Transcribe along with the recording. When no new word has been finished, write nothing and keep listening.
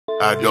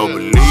I don't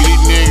believe these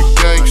niggas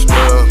gangsta.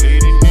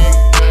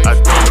 I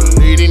don't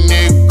believe these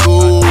niggas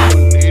cool.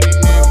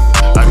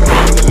 I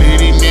don't believe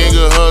these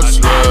niggas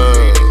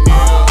hustlers.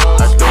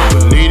 I don't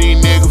believe these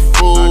niggas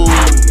fools.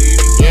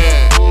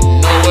 Yeah,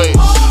 no way.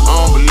 I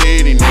don't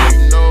believe these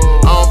niggas.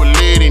 I don't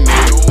believe these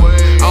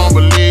niggas. I don't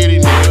believe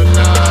these niggas.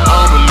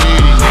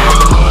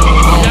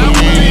 I don't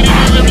believe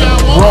these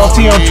niggas.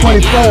 Royalty on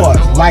 24.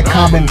 Like,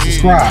 comment, and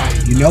subscribe.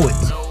 You know it.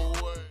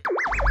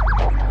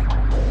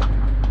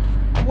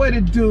 What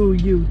it do,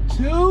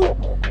 YouTube?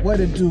 What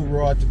it do,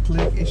 Raw to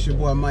Click? It's your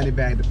boy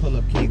Moneybag, the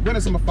Pull-Up King.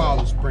 Winter, summer, fall,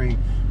 or spring.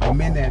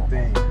 I'm in that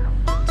thing.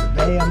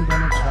 Today I'm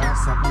gonna try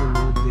something a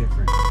little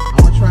different.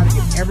 I'm gonna try to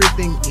get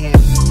everything in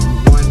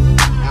 1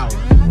 hour.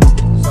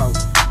 So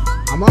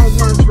I'm on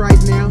lunch right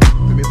now.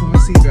 Let me put my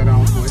seatbelt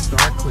on before it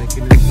start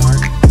clicking and start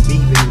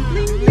beeping and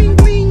bling, bling,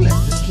 bling.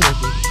 Let's just click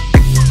it.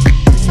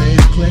 They say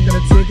it's click or a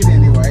ticket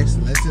anyway,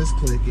 so let's just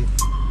click it.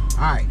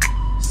 All right.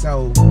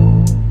 So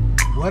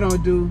what I'm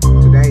gonna do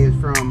today is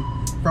from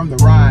the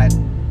ride,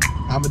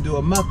 I'm gonna do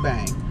a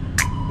mukbang,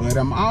 but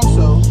I'm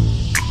also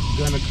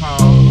gonna call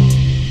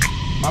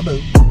my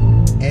boo,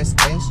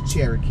 SS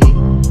Cherokee.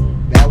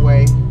 That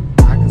way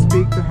I can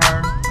speak to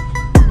her,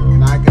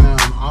 and I can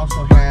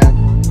also have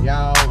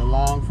y'all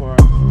along for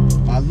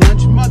my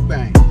lunch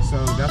mukbang. So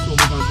that's what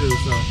we're gonna do.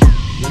 So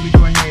let me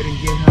go ahead and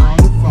get her on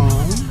the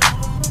phone.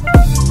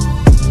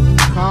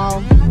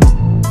 Call.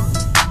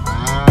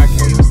 I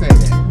can't even say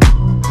that.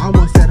 I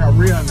almost said her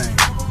real name.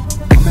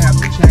 I'm gonna have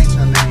to change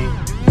her name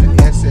to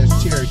SS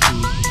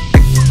Cherokee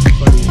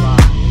for these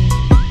lives.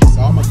 So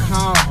I'm gonna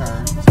call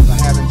her since I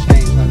haven't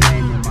changed her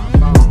name in my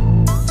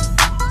phone.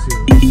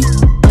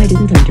 I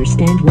didn't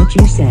understand what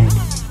you said.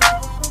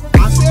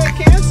 I said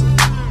cancel.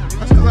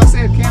 That's because I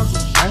said cancel.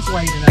 That's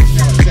why you didn't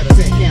understand what I said. I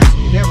said cancel.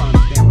 You never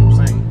understand what I'm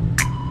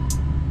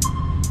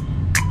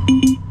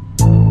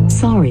saying.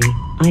 Sorry,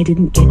 I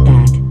didn't get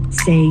that.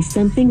 Say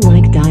something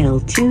like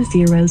dial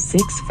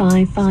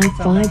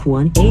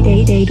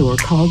 20655518888 or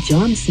call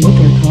John Smith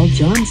or call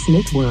John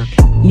Smith work.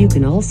 You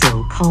can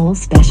also call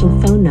special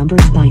phone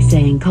numbers by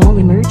saying call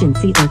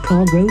emergency or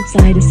call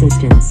roadside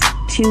assistance.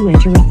 To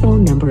enter a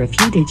phone number a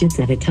few digits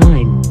at a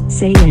time,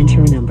 say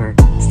enter a number,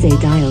 say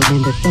dial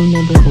then the phone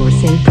number, or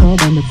say call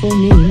then the full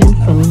name and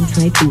phone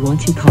type you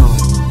want to call.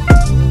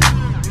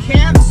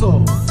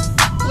 Cancel.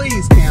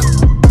 Please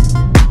cancel.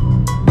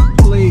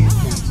 Please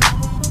cancel.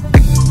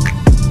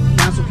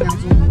 Cancel.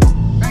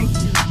 Thank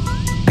you.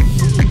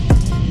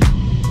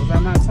 Was I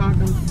not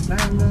talking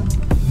loud enough?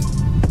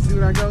 See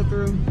what I go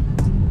through?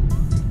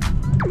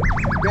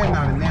 Better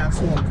not announce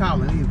who I'm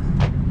calling either.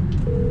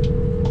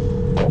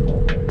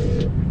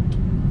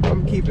 I'm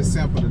gonna keep it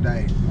simple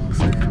today. You know what I'm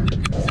saying?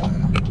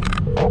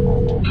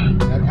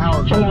 That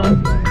hour today.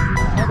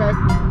 Okay.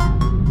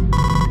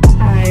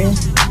 Hi.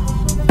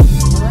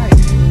 Alright.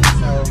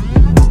 So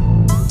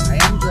I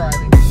am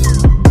driving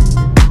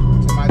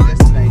to my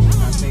destination.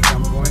 I think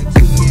I'm going to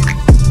get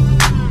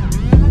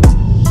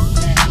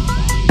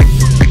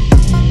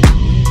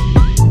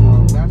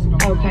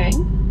okay.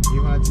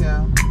 You want to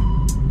tell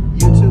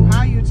YouTube?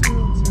 Hi,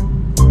 YouTube.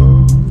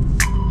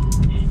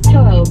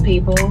 Hello,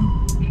 people.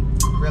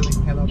 Really?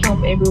 Hello.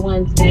 Hope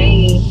everyone's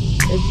day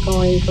is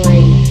going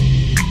great.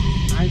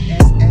 I'm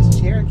SS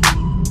Cherokee.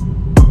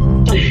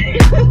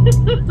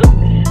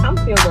 I'm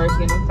still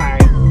working. I'm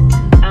sorry.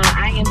 I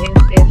am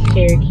SS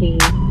Cherokee.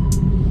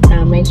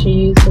 Make sure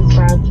you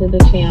subscribe to the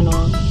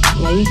channel.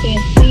 Now you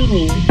can't see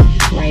me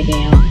right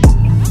now,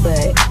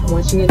 but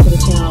once you get to the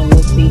channel,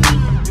 you'll see me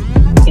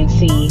and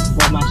see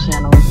what my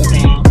channel is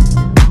about.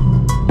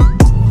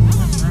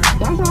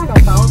 Do I sound like a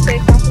phone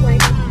sex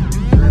operator?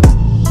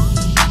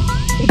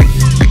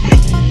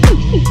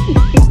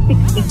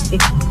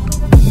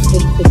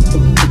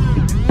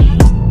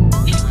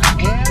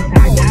 I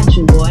got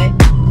you, boy.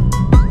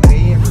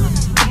 Whatever.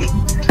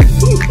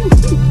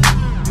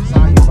 I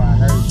saw you, but I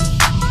heard you.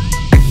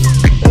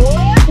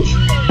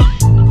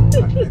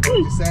 What did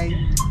you say?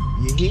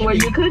 You hear Well, me?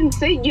 you couldn't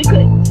see. You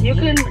couldn't. You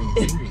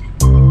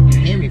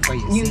hear me for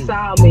you. You see me.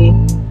 saw me.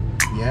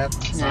 Yep.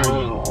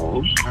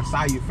 I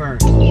saw you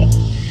first.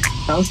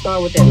 Don't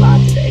start with that lie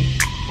today.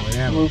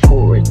 Whatever. Move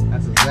forward.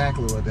 That's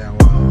exactly what that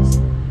was.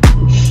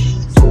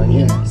 So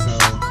yeah, so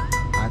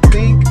I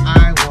think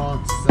I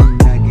want some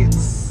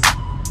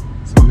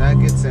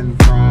nuggets and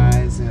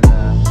fries and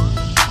a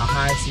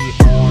high C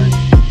orange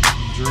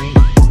drink. A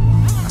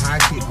high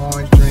C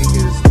orange drink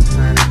is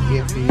kind of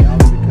iffy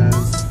only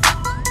because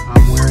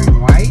I'm wearing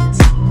white,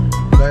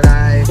 but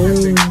I have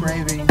been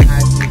craving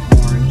high C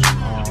orange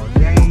all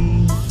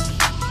day.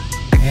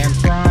 And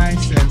fries,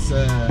 since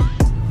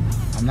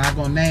I'm not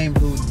gonna name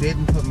who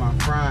didn't put my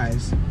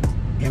fries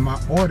in my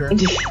order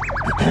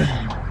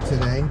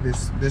today,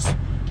 this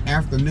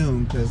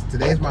afternoon, because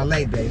today's my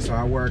late day, so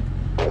I work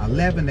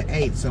 11 to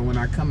 8, so when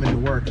I come into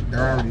work,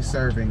 they're already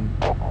serving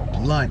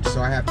lunch,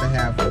 so I have to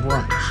have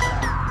brunch.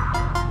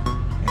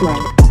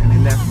 And they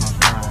left my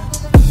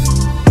fries.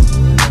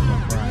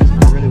 I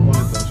really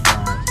wanted those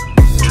fries.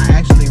 I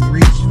actually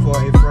reached for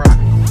a fry.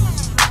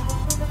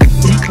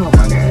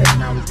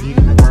 When I was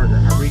eating the burger,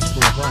 I reached for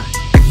a fry.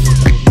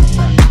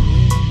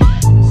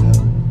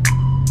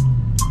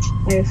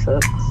 that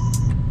sucks.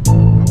 I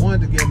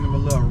wanted to give them a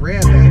little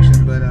red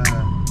action, but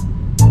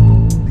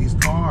these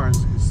cars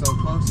is so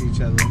close to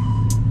each other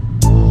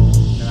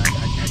that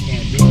I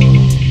can't do it.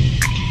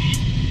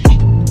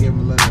 Give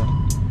them a little,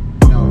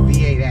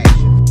 V8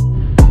 action.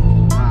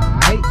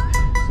 Alright,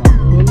 so I'm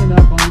pulling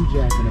up on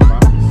Jack in the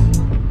Box.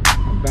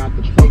 I'm about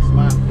to place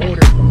my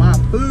order for my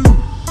food. I'm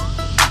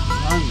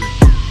hungry.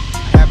 I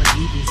haven't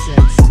eaten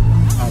since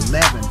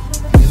 11.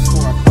 It's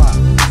 4 o'clock.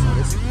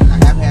 So I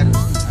haven't had a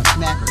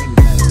snack or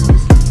anything. So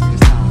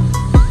it's time.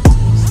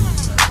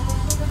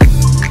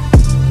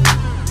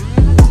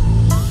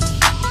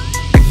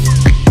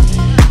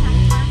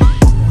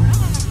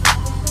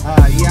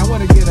 Yeah, I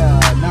want to get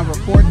number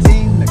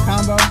 14, the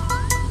combo.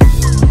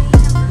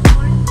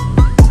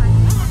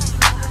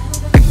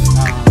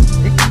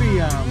 It could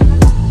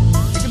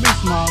be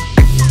small.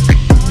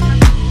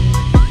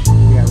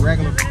 Yeah,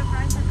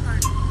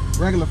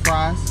 regular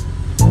fries.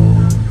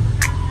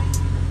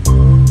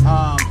 A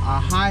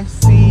high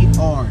C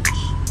orange.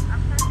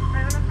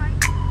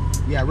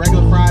 Yeah,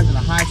 regular fries and a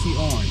high C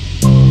orange.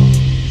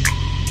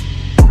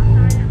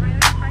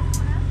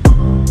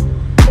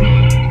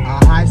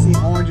 High C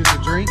orange is a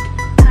drink.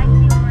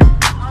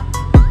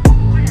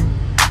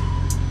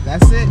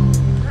 That's it.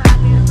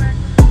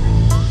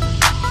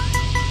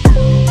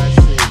 Let's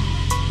see.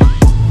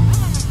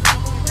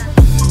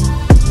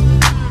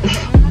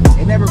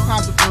 It never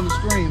popped up on the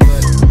screen,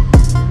 but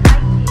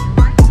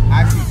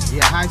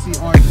high C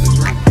orange is a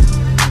drink.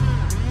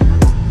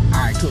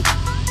 Alright, cool.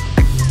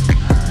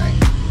 Alright.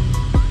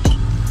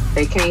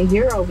 They can't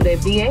hear over that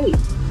V8. Yeah.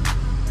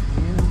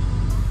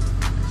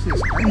 That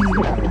shit's crazy.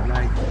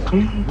 Like,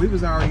 we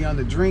was already on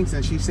the drinks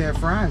and she said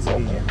fries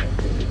again.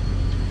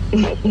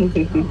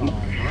 Come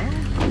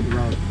on,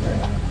 bro.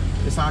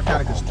 There's all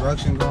kind of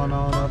construction going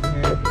on over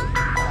here.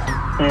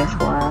 That's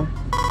why.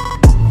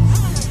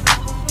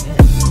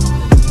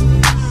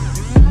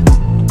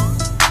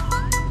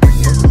 I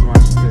guess that's why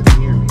she couldn't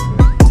hear me,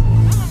 but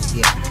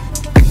yeah.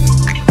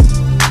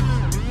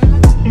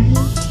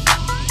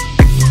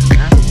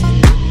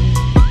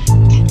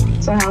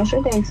 So how's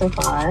your day so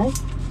far?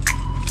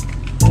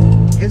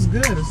 It's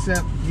good,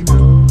 except,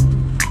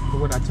 for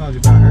what I told you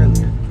about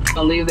earlier.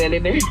 I'll leave that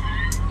in there.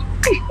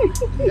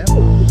 Yep.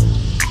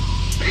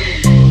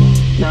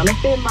 Now let's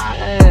fit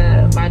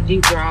my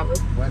Jeep driver.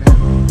 Whatever.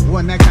 It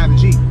wasn't that kind of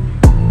Jeep.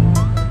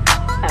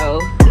 Oh.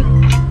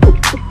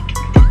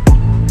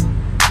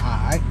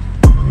 Alright.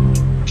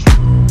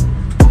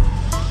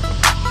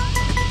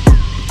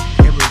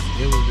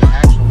 It was the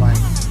actual,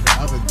 like,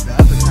 the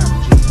other kind of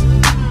Jeep.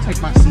 Take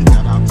my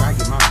seatbelt out so I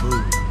get my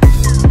food.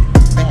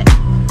 Fat.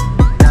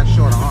 I got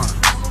short arms.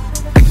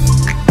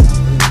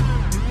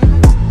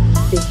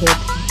 Big head.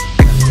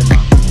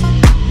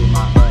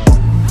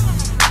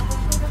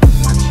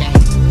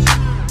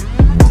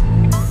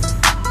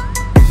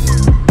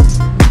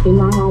 Get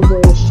my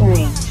homeboy's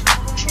change.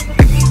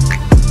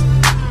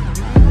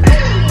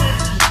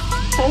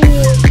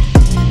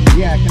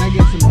 Yeah, can I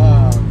get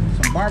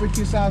some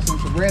barbecue sauce and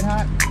some red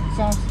hot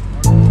sauce?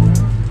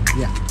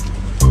 Yeah.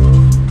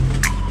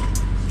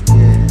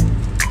 Yeah.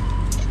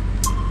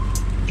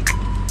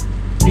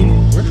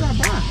 Where did I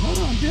buy? Hold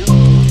on, Tim.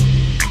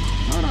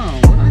 Hold on,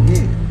 what did I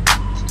get?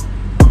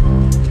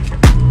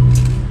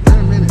 Wait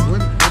a minute,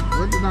 what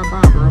did I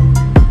buy, bro?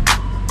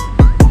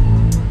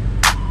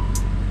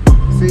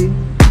 See?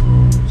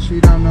 She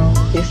don't know.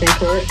 It's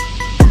incorrect.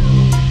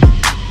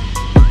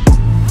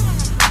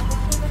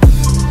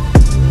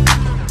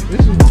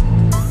 This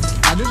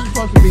is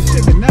supposed to be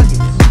chicken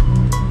nuggets.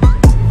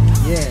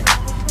 Yeah.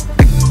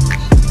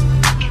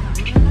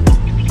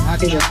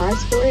 Is your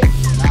price correct?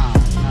 Nah.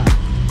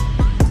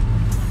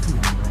 Come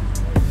on, bro.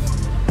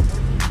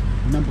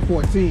 Number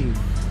 14.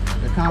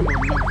 The combo is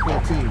number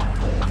 14.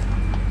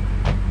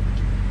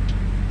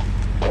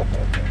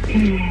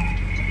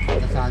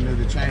 That's how I knew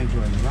the change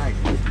wasn't right.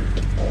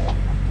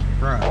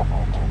 Bruh.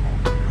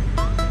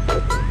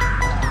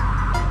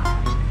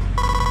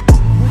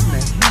 What the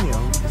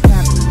hell is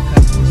happening to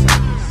customer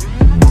service?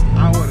 I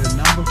ordered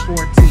number 14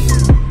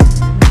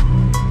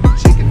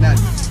 chicken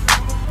nuggets.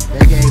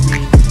 They gave me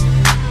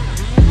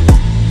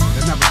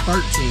the number 13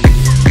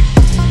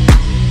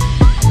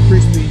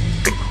 crispy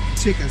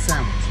chicken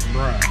sandwich.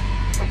 Bruh.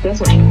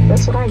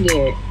 That's what I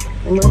get.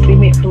 It must be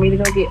meant for me to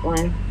go get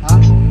one. Huh?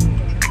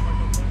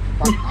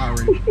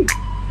 Already.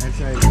 That's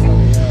right.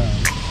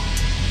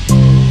 So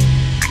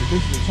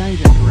this is the change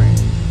ain't correct.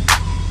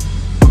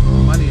 The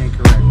money ain't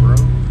correct, bro.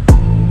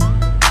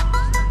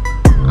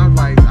 I'm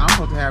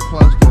supposed to have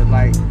close to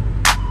like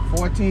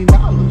 $14. You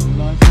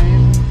know what I'm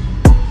saying?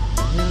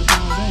 The hell's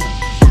all that?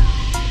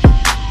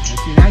 And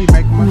see, now you're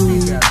making my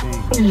feet out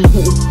thing.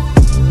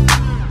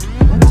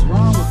 What is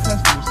wrong with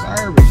customer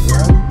service,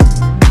 bro?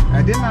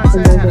 I did not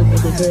say I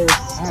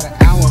had an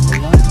hour for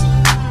lunch.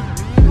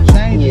 The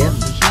change is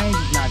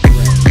not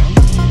correct, bro.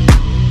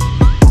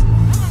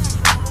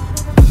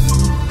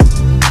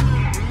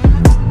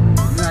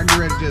 You're not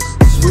ready to just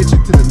switch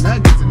it to the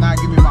nuggets and not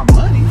give me my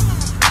money.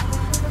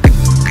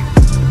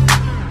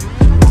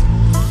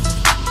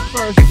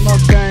 First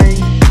Mukbang,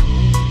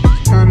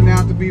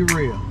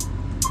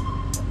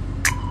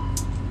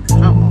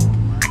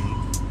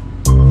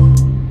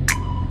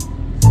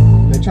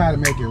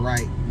 try to make it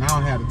right. And I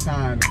don't have the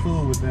time to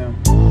fool with them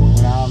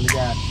when I only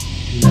got,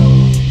 you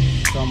know,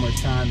 so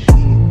much time to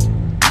eat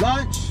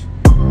lunch.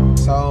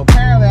 So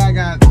apparently I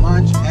got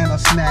lunch and a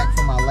snack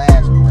for my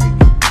last break.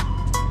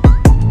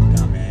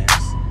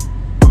 Dumbass.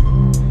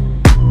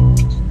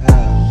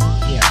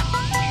 Yeah.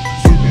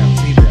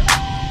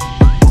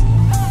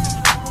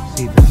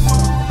 Seatbelt.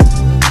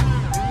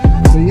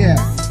 So yeah.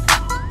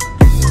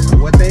 So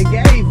what they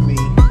gave me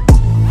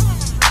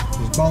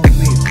was both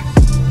meals.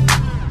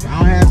 I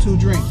don't have 2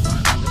 drinks.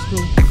 That's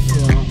cool.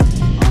 I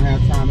don't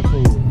have time to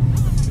fool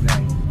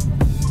today.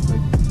 But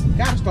you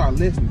gotta start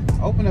listening.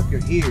 Open up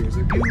your ears.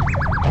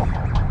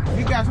 If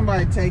you got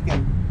somebody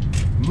taking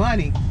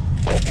money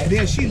and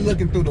then she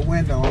looking through the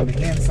window on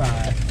the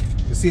inside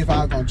to see if I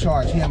was gonna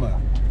charge him up.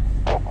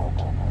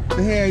 What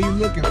the hell are you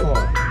looking for?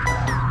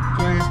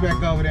 Your ass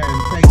back over there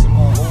and take some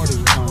more orders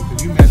or something,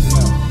 because you messing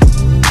up.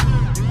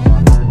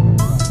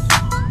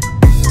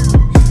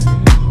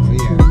 So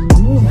yeah.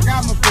 So I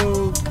got my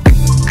food.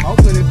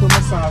 Hopefully they put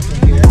my sauce in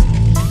here.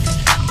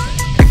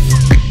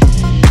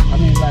 I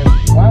mean, like,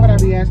 why would I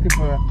be asking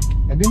for?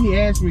 And then he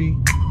asked me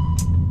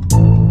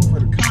for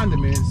the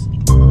condiments.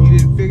 He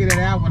didn't figure that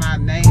out when I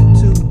named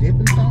 2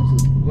 dipping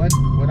sauces. What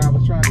I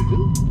was trying to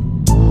do.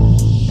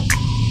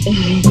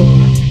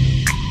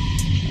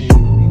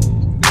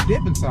 The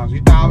dipping sauce.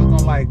 You thought I was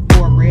gonna like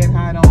pour red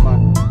hot on my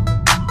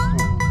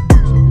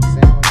chicken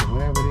sandwich or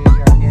whatever it is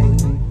y'all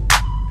gave me.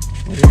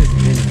 What is it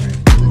anyway?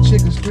 Is it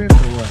chicken strips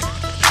or what?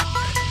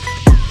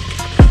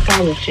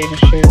 Probably chicken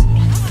strips.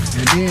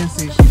 And then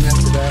see, she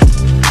messed it up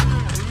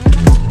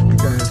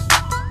because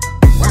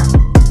wow,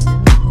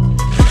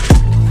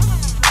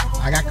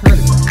 I got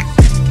curly fries.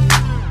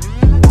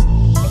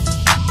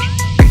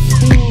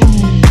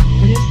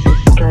 This is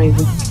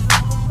crazy.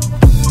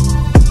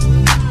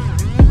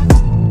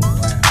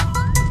 Wow,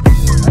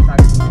 that's not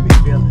even gonna be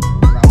feeling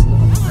because I was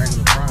looking for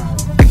regular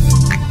fries.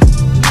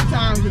 2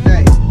 times a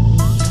day, I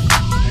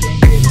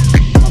didn't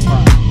get my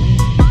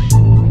fries,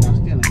 and I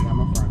still ain't got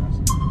my fries.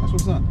 That's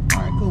what's up.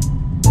 All right, cool.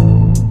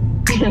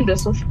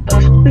 That's what's up.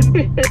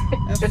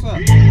 That's what's up.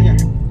 Yeah.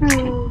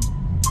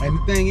 And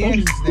the thing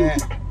is that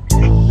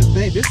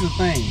this is the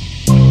thing.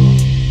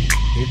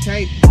 It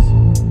takes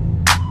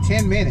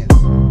 10 minutes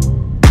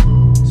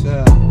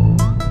to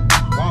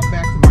walk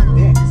back to my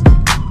desk,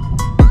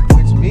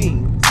 which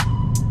means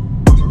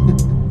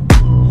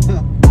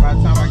by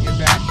the time I get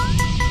back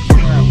to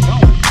where I'm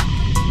going,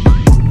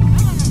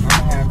 I'm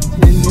gonna have 10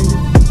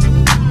 minutes to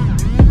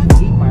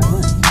eat my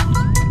lunch.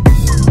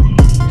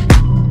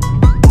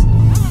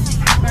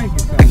 Thank you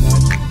so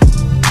much,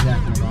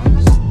 Jack in the Box.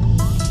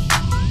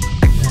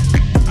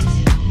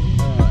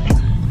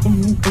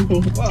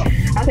 Well,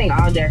 I think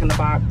all Jack in the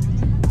Box,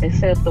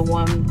 except the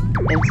one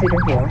in Cedar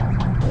Hill,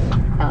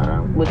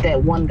 with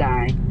that one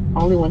guy.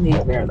 Only when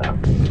he's there though.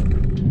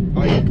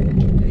 oh yeah.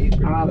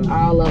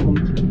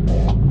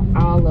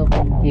 All of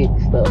them get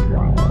stuff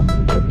wrong.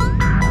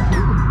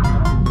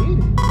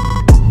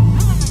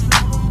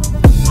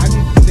 I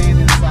need to stand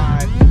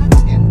inside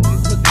and put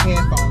the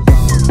headphones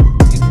on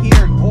and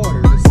hear an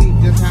order to see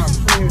just how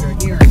clear they're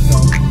hearing, so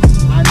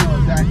I know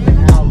exactly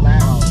how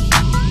loud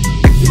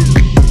it is.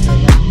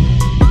 Because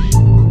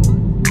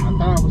I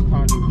thought I was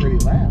talking pretty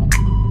loud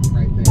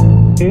right there.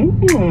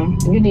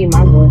 You need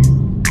my voice.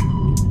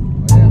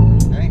 Whatever,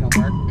 that ain't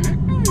gonna work.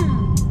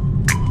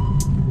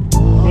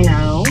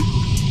 No.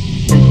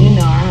 You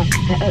know,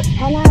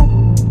 hello?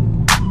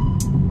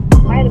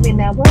 Wait a minute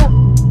now, what?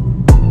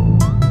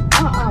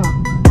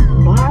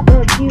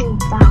 Barbecue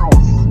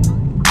sauce.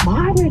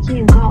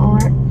 Barbecue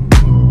card.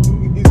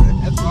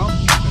 That's what I'm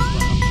talking about.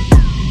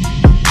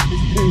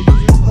 This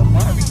is a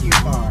barbecue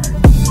card.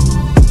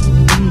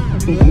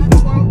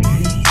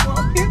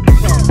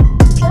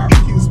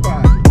 Barbecue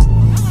spot.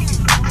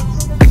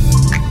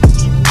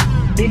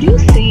 Did you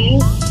see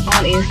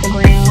on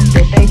Instagram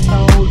that they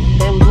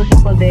was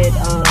looking for that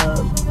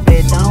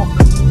donk,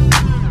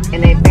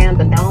 and they found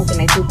the donk and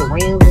they took the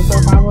rims and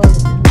stuff out of it?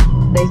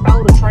 They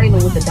stole the trailer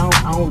with the donk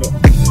on it,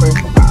 first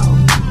of all.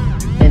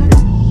 And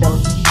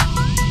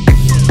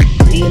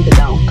the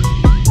donk,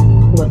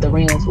 but the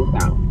rims was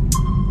out.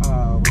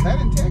 Was that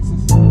in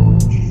Texas?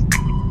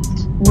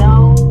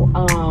 No,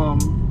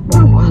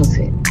 where was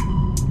it?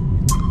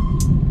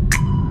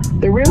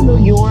 The Real New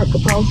York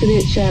posted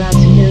it, shout out to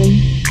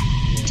him.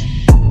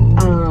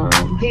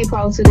 He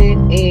posted it,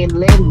 and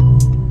Letty,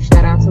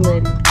 shout out to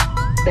Letty,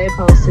 they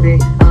posted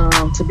it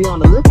to be on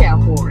the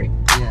lookout for it.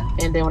 Yeah.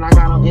 And then when I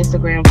got on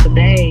Instagram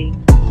today,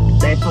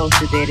 they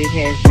posted that it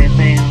has been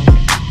found.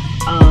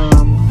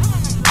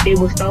 It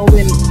was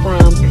stolen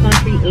from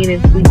Country Inn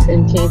and Suites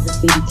in Kansas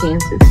City,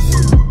 Kansas.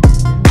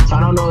 So I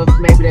don't know if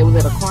maybe they was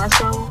at a car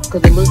show,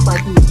 because it looks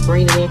like he was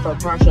bringing it in for a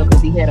car show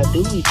because he had a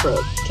dually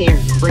truck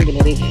bringing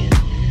it in.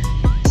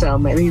 So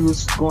maybe he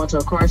was going to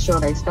a car show,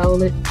 they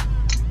stole it.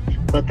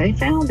 But they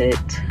found it.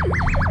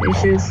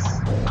 It's just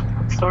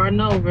starting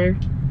over.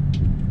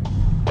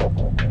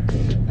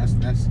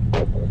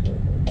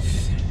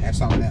 That's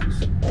something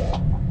else.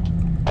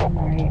 All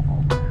right.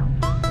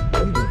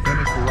 You can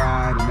finish the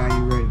ride and now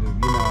you're ready to,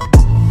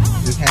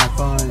 just have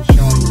fun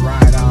showing you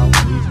ride off,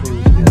 and these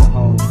fools did a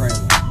whole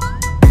trailer.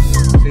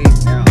 See,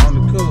 now on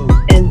the cool.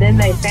 And then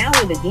they found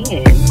it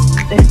again.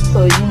 So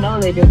you know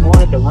they just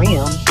wanted the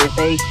rims. I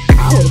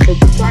would have took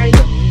the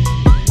trailer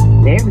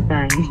and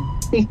everything.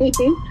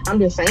 I'm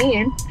just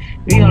saying,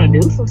 if you're gonna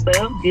do some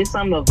stuff, get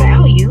something of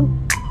value.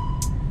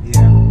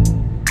 Yeah.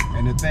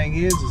 And the thing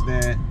is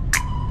that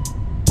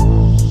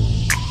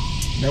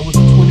there was a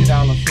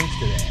 $20 fix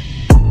to that.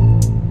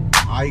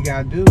 All you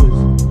gotta do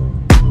is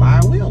buy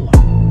a wheel lock.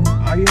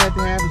 All you have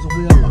to have is a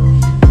wheel lock.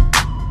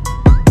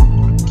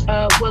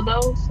 Well,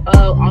 those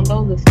on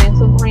those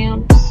expensive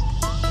rims,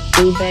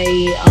 do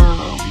they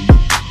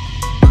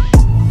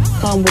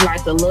come with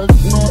like the nut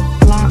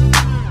lock?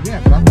 Yeah,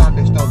 but I thought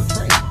they stole the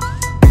trailer.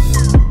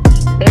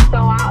 They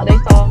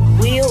stole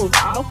wheels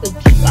off the.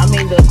 I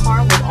mean, the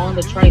car was on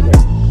the trailer.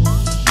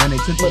 When they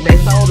took But they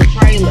sold the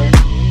trailer.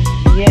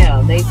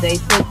 Yeah, they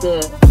took the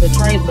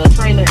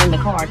trailer and the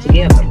car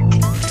together.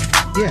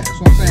 Yeah, that's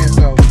what I'm saying.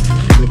 So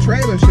the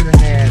trailer should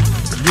have had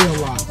wheel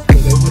locks so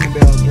they wouldn't be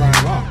able to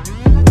drive off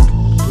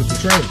with the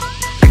trailer.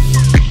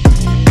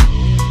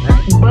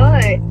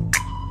 Right?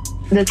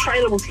 But the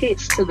trailer was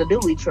hitched to the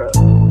dually truck.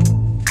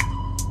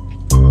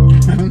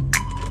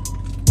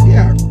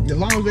 Yeah, as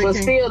long as they But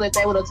can't. still, if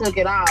they would have took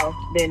it off,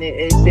 then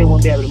it still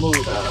wouldn't be able to move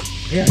it up.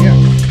 Yeah, yeah.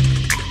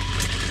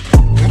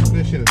 That's what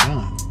they should have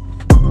done.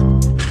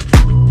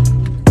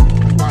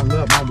 That's why I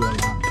love my wheel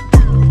lock.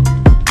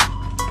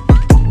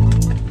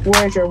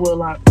 Where's your wheel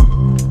lock?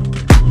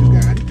 You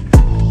got it.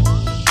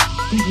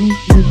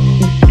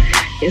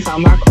 It's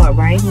on my car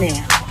right now. Yeah.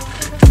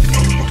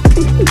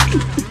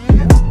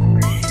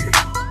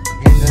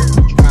 And there's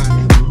 5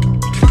 of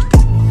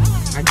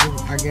them.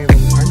 I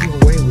give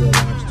away wheel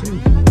locks too.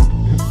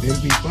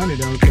 It'd be funny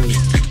though, because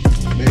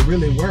they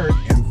really work,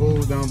 and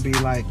fools don't be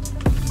like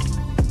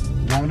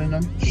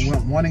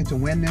wanting to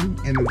win them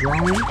in the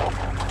drawing.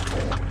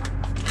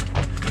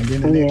 And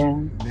then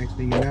the next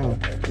thing you know,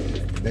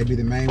 they be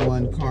the main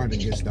one car that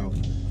gets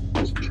stolen.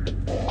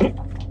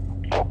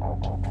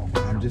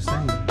 I'm just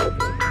saying.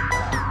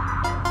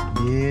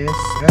 Yes,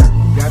 sir.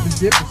 You got the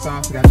dipping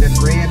sauce. You got that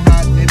red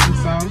hot dipping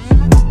sauce.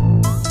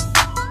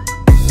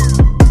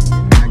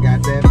 And I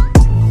got that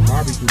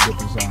barbecue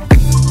dipping sauce.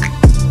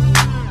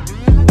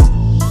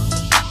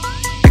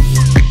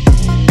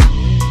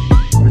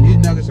 When these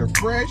nuggets are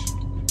fresh,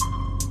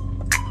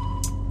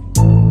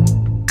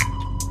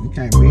 you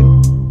can't beat them.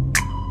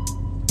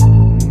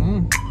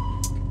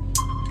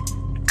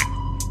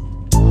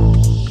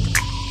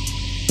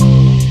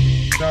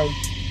 So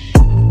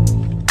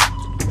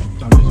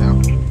this out.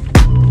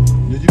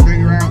 Did you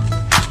figure out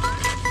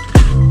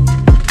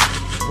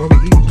what we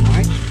eating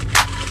tonight?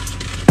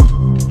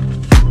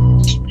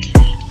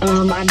 I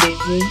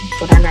didn't,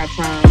 but I got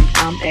time.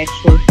 I'm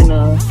actually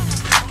gonna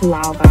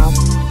log off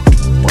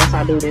once I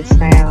do this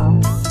style.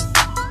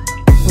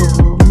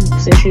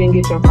 Since you didn't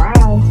get your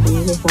fries, do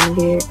you just want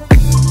to get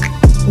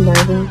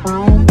burger and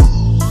fries?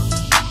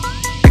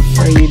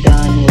 Or are you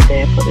done with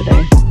that for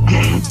today?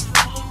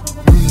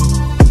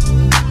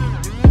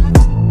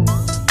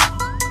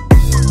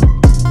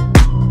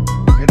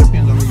 It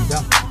depends on where you go.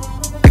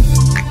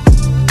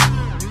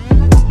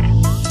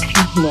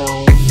 Well,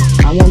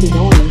 I won't be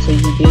going until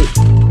you get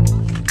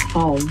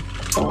home.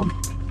 So. You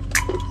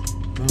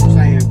know what I'm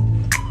saying?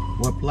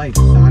 What place?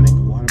 Sonic?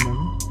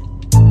 Watermelon?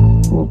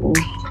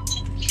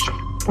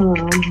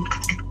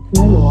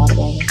 Maybe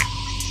Watermelon.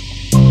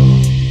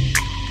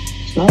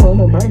 No,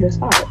 the burger's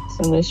hot.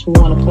 Unless you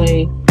want to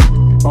play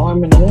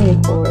arm and a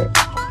leg for it.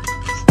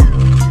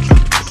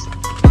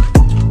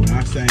 When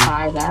I say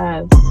Hi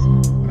guys.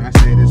 When I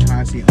say this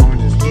high sea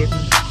orange is hidden,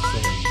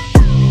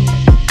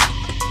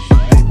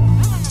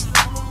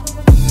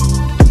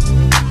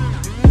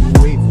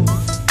 wait for it.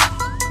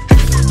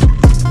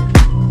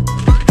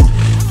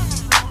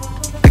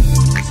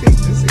 See,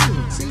 this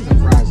season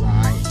fries are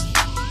alright,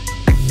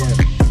 but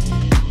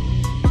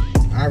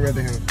I'd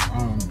rather have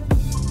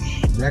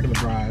regular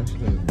fries.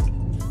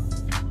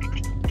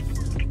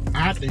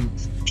 I think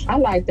I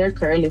like their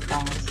curly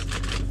fries.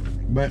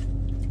 But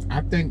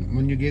I think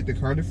when you get the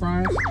curly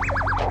fries,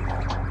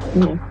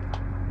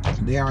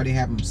 they already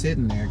have them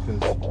sitting there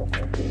because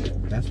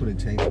that's what it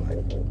tastes like.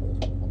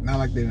 Not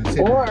like they're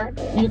sitting. Or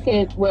you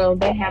can, well,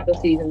 they have to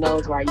season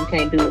those right. You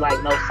can't do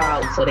like no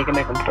salt, so they can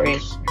make them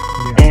fresh.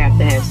 Yeah. They have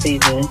to have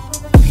seasoning.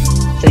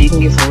 So you can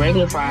get some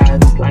regular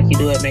fries like you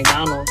do at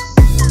McDonald's.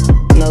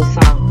 No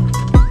salt.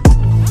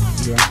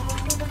 Yeah.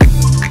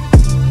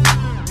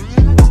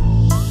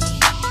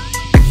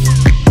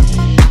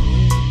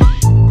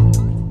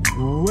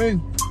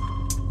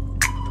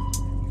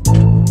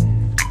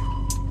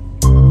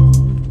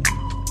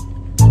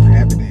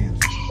 Happy dance.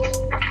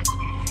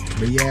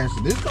 But yeah,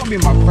 so this is gonna be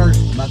my first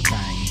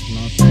mukbang, you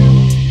know what I'm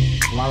saying?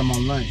 While I'm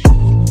on lunch.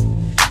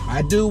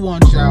 I do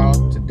want y'all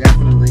to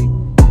definitely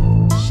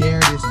share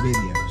this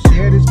video.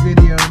 Share this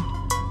video,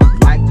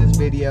 like this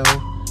video,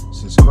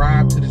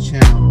 subscribe to the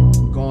channel.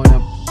 I'm going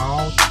up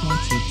all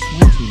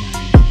 2020 now.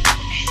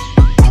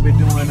 I'll be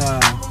doing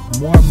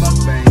more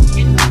mukbangs,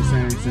 you know what I'm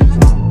saying, since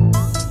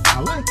I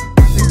like it. I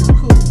think it's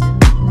cool.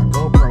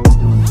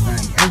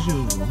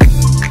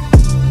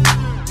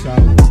 So I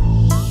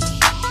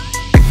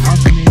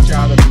also need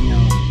y'all to be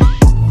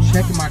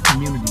checking my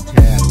community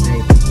tab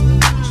daily.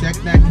 Check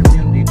that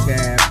community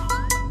tab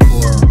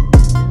for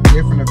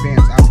different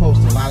events. I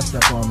post a lot of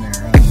stuff on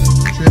there.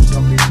 Trips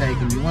gonna be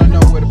taken. You wanna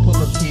know where the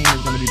pull-up king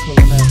is gonna be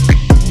pulling up?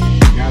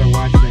 You gotta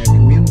watch that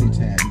community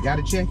tab. You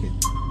gotta check it.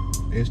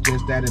 It's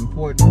just that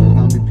important. There's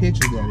gonna be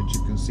pictures there that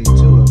you can see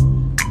too of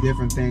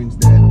different things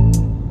that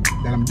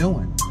I'm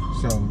doing.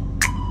 So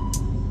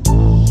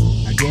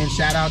again,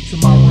 shout out to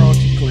my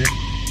royalty clip.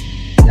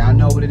 Y'all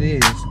know what it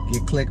is.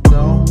 Get clicked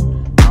on.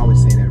 I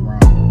always say that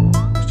wrong.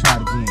 Let's try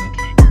it again.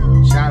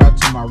 Shout out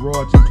to my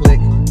royalty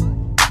click.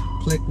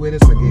 Click with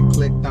us or get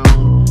clicked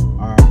on,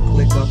 or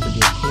click up or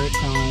get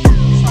clicked on,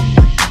 something like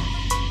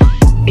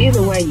that.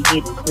 Either way, you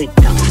get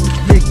clicked on.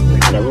 Get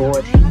clicked At a on.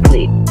 royalty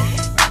click.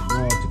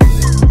 Royalty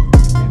click.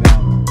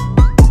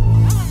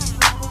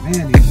 And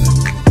man, these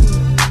nuggets is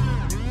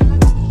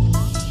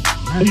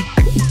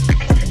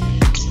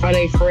good. Are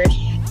they fresh?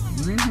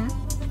 Mm-hmm.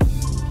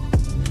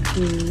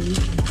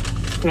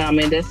 No, I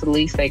mean, that's the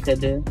least they could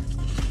do.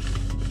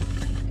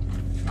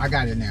 I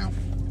got it now.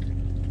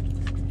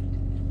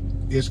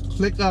 It's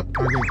click up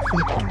or get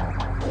clicked on.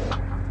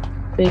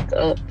 Click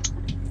up.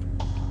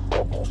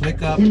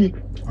 Click up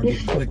or get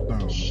clicked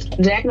on.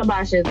 Jack in the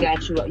Box just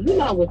got you. You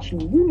know what you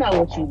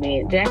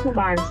meant. Jack in the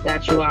Box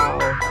got you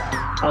all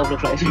over the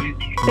place.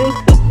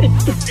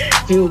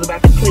 You was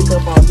about to click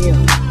up on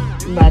him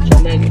about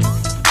your nuggets.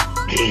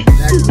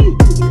 Exactly.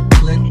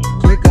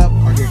 Click up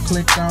or get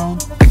clicked on.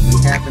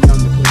 We happen on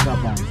the click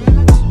up on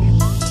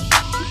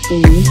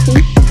things.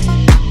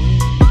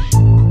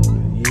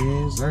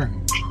 Yes, sir.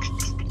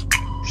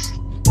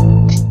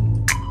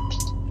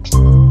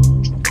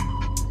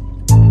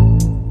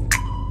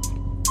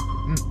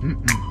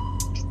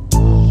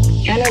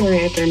 I never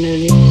had their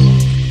nuggets.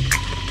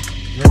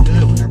 They're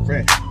good when they're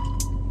fresh.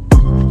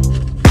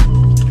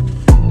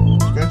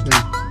 Especially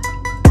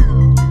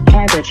I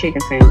had their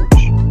chicken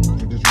sandwich.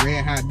 with this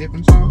red hot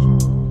dipping sauce.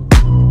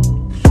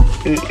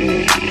 You should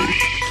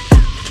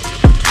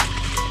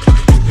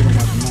have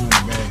got the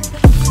Moneybag.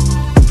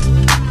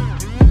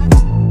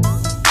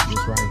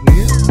 This right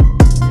here.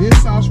 This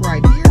sauce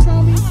right here,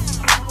 homie.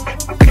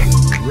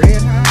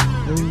 Red hot.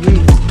 Ooh,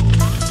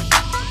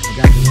 I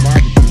got this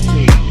barbecue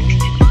too.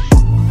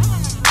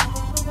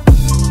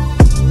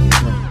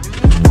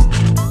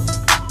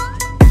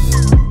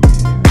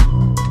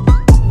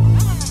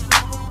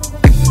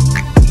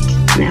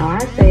 Now I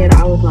said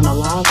I was gonna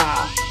log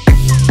off.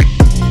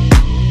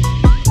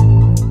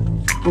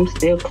 I'm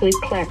still click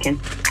clacking.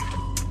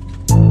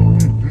 I'm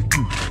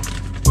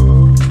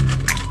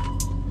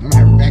gonna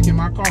have it back in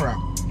my car out.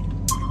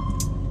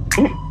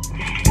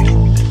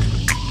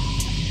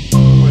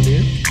 What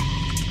is?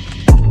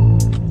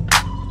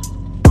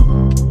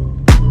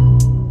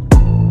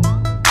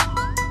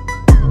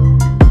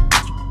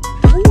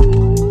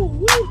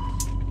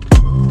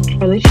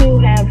 At least you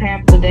have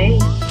half the day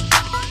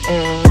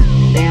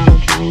down the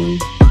train.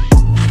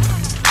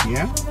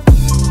 Yeah. I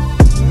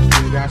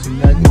still got some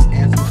nuggets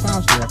and some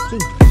sauce left too.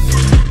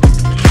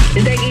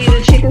 Did they give you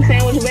the chicken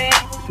sandwich back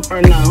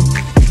or no?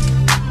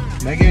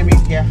 They gave me,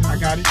 yeah, I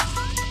got it.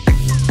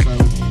 So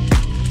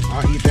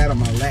I'll eat that on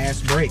my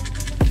last break.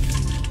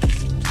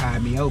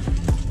 Tied me open.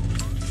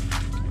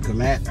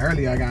 Cause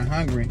earlier I got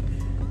hungry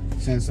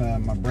since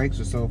my breaks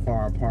are so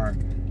far apart.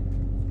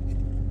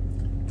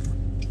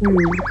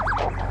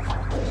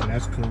 So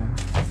that's cool.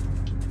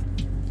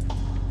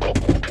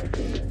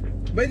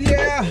 But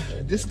yeah,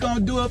 this is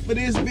gonna do it for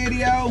this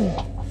video.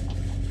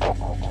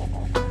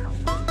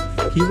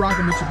 Keep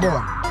rocking with your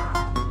boy.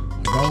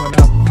 Going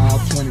up all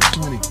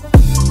 2020.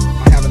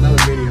 I have another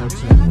video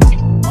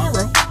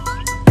tomorrow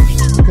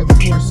because of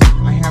course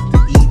I have to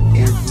eat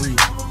every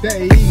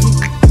day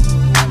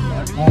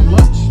on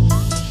lunch.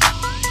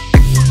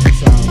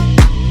 So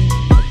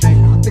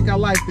I think I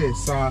like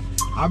this. So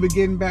I'll be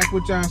getting back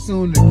with y'all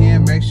soon.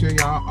 Again, make sure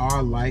y'all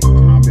are like,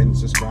 comment,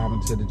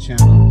 subscribing to the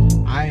channel.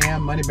 I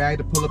am Moneybag,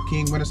 the Pull-Up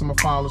King. Winter, summer,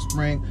 fall, or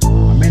spring.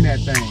 I'm in that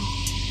thing.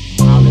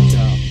 I'll let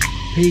y'all.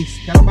 Peace.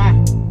 Tell them bye.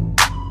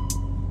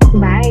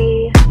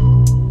 Bye.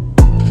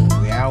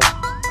 We out.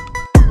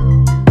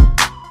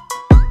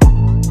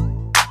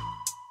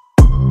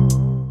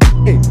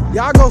 Hey,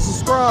 y'all go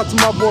subscribe to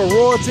my boy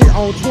Royalty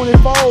on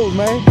 24,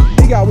 man.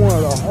 He got one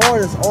of the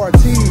hardest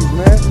RTs,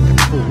 man.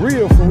 For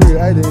real, for real.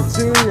 Hey, the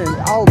interior and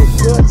all the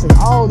guts and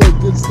all that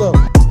good stuff.